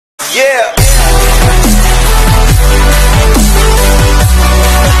Yeah.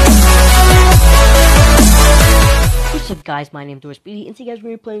 What's up, guys? My name's Speedy, and today, guys, we're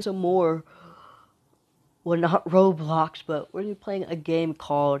gonna be playing some more. Well, not Roblox, but we're gonna be playing a game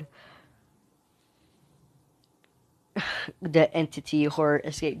called the Entity Horror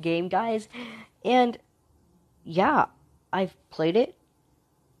Escape Game, guys. And yeah, I've played it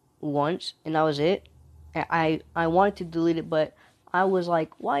once, and that was it. I wanted to delete it, but I was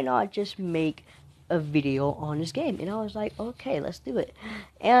like, why not just make a video on this game? And I was like, okay, let's do it.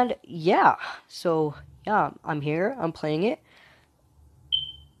 And yeah, so yeah, I'm here. I'm playing it.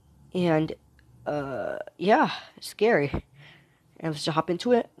 And yeah, it's scary. And let's just hop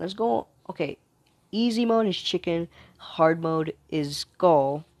into it. Let's go. Okay, easy mode is chicken, hard mode is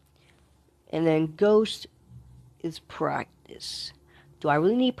skull, and then ghost is practice. Do I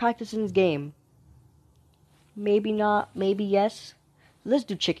really need practice in this game? Maybe not, maybe yes. Let's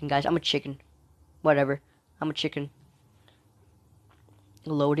do chicken, guys. I'm a chicken. Whatever. I'm a chicken.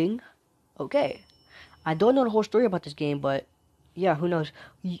 Loading. Okay. I don't know the whole story about this game, but yeah, who knows?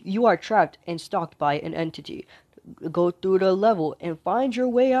 You are trapped and stalked by an entity. Go through the level and find your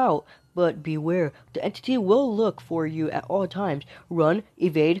way out. But beware, the entity will look for you at all times. Run,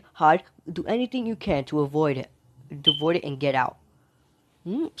 evade, hide, do anything you can to avoid it. Avoid it and get out.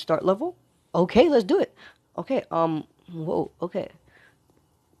 Start level? Okay, let's do it. Okay, whoa, okay.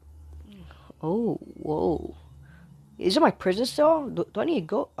 Oh, whoa. Is it my prison cell? Do I need to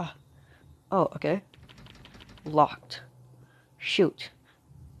go? Oh, okay. Locked. Shoot.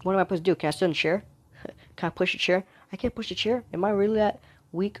 What am I supposed to do? Can I sit in the chair? Can I push the chair? I can't push the chair? Am I really that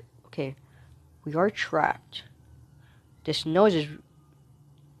weak? Okay. We are trapped. This noise is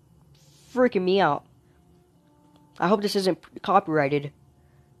freaking me out. I hope this isn't copyrighted.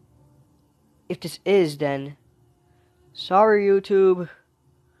 If this is, then sorry, YouTube.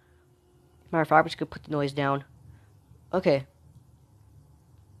 Matter of fact, I'm just gonna put the noise down. Okay.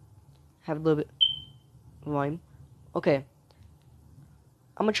 Have a little bit of volume. Okay.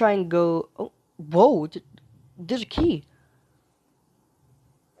 I'm gonna try and go. Oh, whoa! There's a key.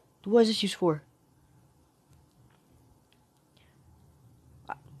 What is this used for?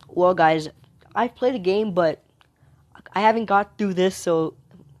 Well, guys, I've played the game, but I haven't got through this, and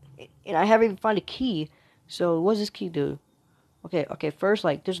I haven't even found a key. So, what does this key do? Okay. First,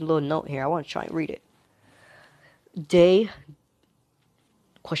 like, there's a little note here. I want to try and read it. Day.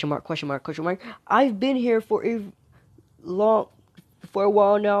 Question mark. I've been here for a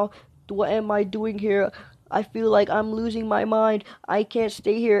while now. What am I doing here? I feel like I'm losing my mind. I can't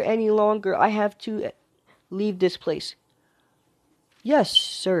stay here any longer. I have to leave this place. Yes,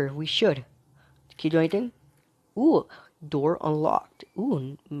 sir, we should. Can you do anything? Ooh, door unlocked.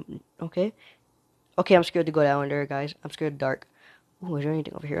 Ooh, okay. Okay, I'm scared to go down there, guys. I'm scared of the dark. Ooh, is there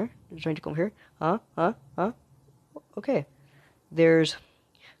anything over here? Is there anything over here? Huh? Okay. There's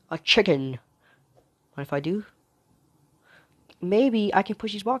a chicken. What if I do? Maybe I can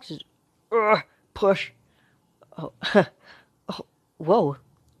push these boxes. Ugh, push. Oh, oh, whoa.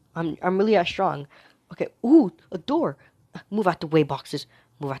 I'm really that strong. Okay. Ooh, a door. Move out the way, boxes.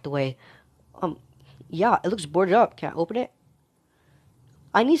 Move out the way. Yeah, it looks boarded up. Can I open it?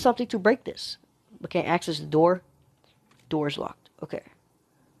 I need something to break this. But can't access the door. Door's locked. Okay.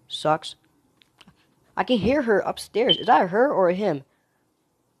 Sucks. I can hear her upstairs. Is that her or him?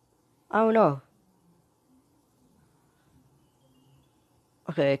 I don't know.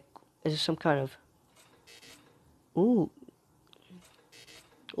 Okay. Is this some kind of... Ooh.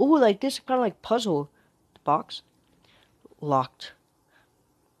 Ooh, like this kind of like puzzle box. Locked.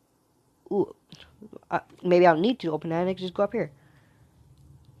 Ooh. Maybe I don't need to open that and I can just go up here.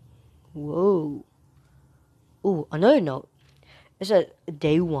 Whoa. Ooh, another note. It says,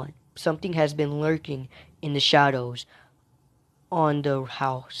 day 1. Something has been lurking in the shadows on the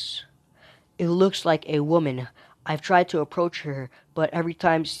house. It looks like a woman. I've tried to approach her, but every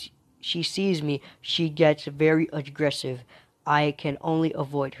time she sees me, she gets very aggressive. I can only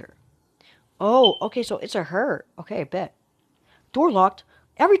avoid her. Oh, okay, so it's a her. Okay, I bet. Door locked.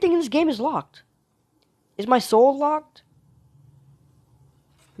 Everything in this game is locked. Is my soul locked?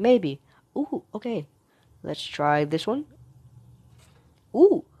 Maybe. Ooh, okay. Let's try this one.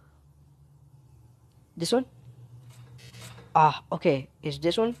 Ooh. This one? Ah, okay. Is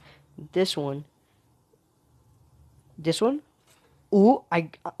this one? This one? This one? Ooh,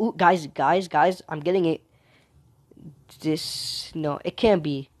 ooh, guys, I'm getting it. This, no, it can't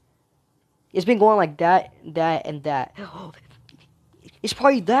be. It's been going like that, and that. It's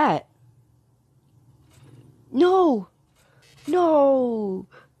probably that. No! No!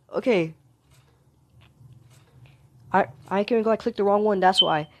 Okay. I clicked the wrong one, that's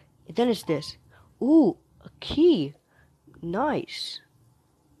why. And then it's this. Ooh, a key. Nice.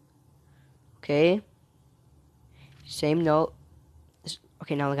 Okay. Same note.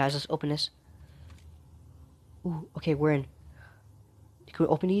 Okay, now guys, let's open this. Ooh, okay, we're in. Can we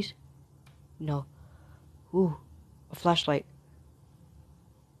open these? No. Ooh, a flashlight.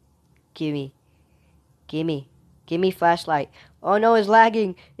 Gimme. Gimme. Gimme flashlight. Oh no, it's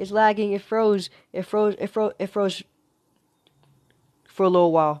lagging. It's lagging. It froze. It froze. It froze. It froze for a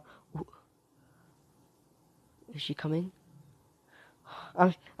little while. Ooh. Is she coming?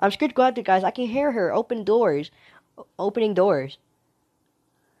 I'm scared to go out there, guys. I can hear her open doors. Opening doors.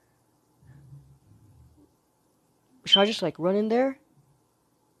 Should I just like run in there?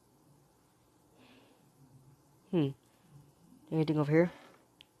 Anything over here?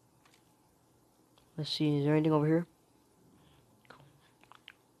 Let's see, is there anything over here?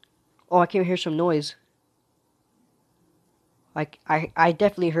 Oh, I can hear some noise. I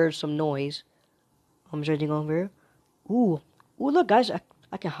definitely heard some noise. Is there anything over here? Ooh, look, guys,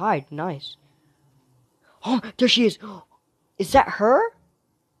 I can hide. Nice. Oh, there she is. Is that her?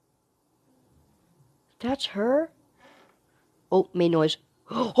 That's her? Oh, made noise.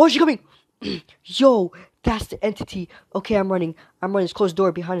 Oh, she's coming. Yo, that's the entity. Okay, I'm running. It's closed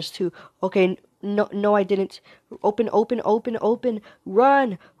door behind us too. Okay, no, I didn't. Open.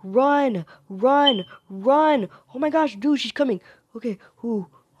 Run. Oh my gosh, dude, she's coming. Okay, ooh,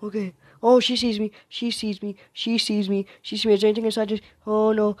 okay. Oh, she sees me. Is there anything inside this?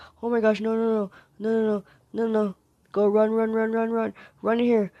 Oh no. Oh my gosh, no. Go run. Run in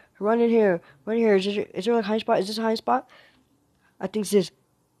here. Is there like a high spot? Is this a high spot? I think this is.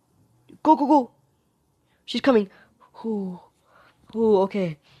 Go. She's coming. Ooh,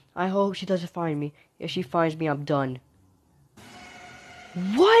 okay. I hope she doesn't find me. If she finds me, I'm done.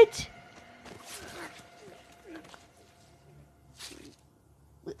 What?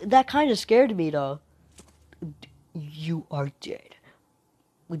 That kind of scared me, though. You are dead.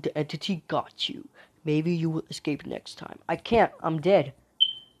 The entity got you. Maybe you will escape next time. I can't. I'm dead.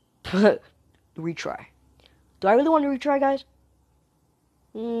 Retry. Do I really want to retry, guys?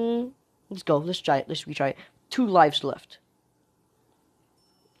 Let's go. Let's try it. Let's retry it. 2 lives left.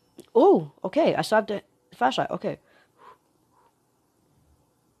 Oh, okay. I stopped the flashlight. Okay.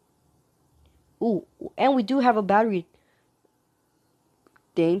 Ooh, and we do have a battery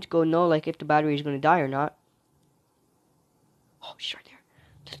thing to go know, like, if the battery is going to die or not. Oh, she's right there.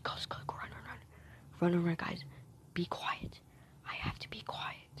 Let's go. Go run, guys. Be quiet. I have to be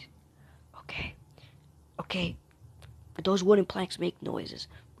quiet. Okay. Those wooden planks make noises,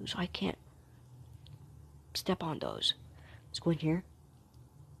 so I can't step on those. Let's go in here.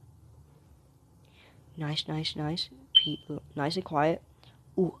 Nice. Nice and quiet.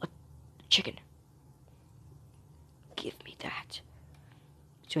 Ooh, a chicken. Give me that.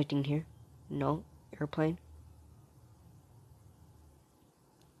 Is there anything in here? No. Airplane.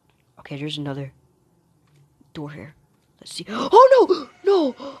 Okay, there's another door here. Let's see. Oh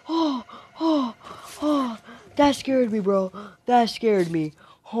no! Oh, that scared me, bro. That scared me.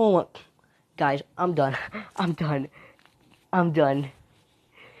 Oh my. Guys, I'm done.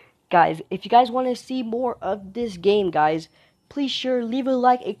 Guys, if you guys want to see more of this game, guys, please sure leave a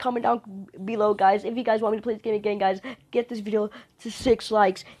like and comment down below, guys. If you guys want me to play this game again, guys, get this video to 6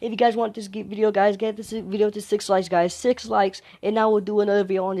 likes. If you guys want this video, guys, get this video to 6 likes, guys. 6 likes, and now we'll do another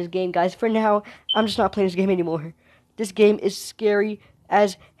video on this game, guys. For now, I'm just not playing this game anymore. This game is scary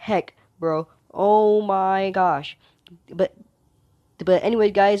as heck, bro. Oh my gosh. But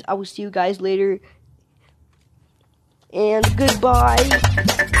anyway, guys, I will see you guys later. And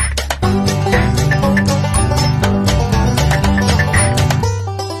goodbye.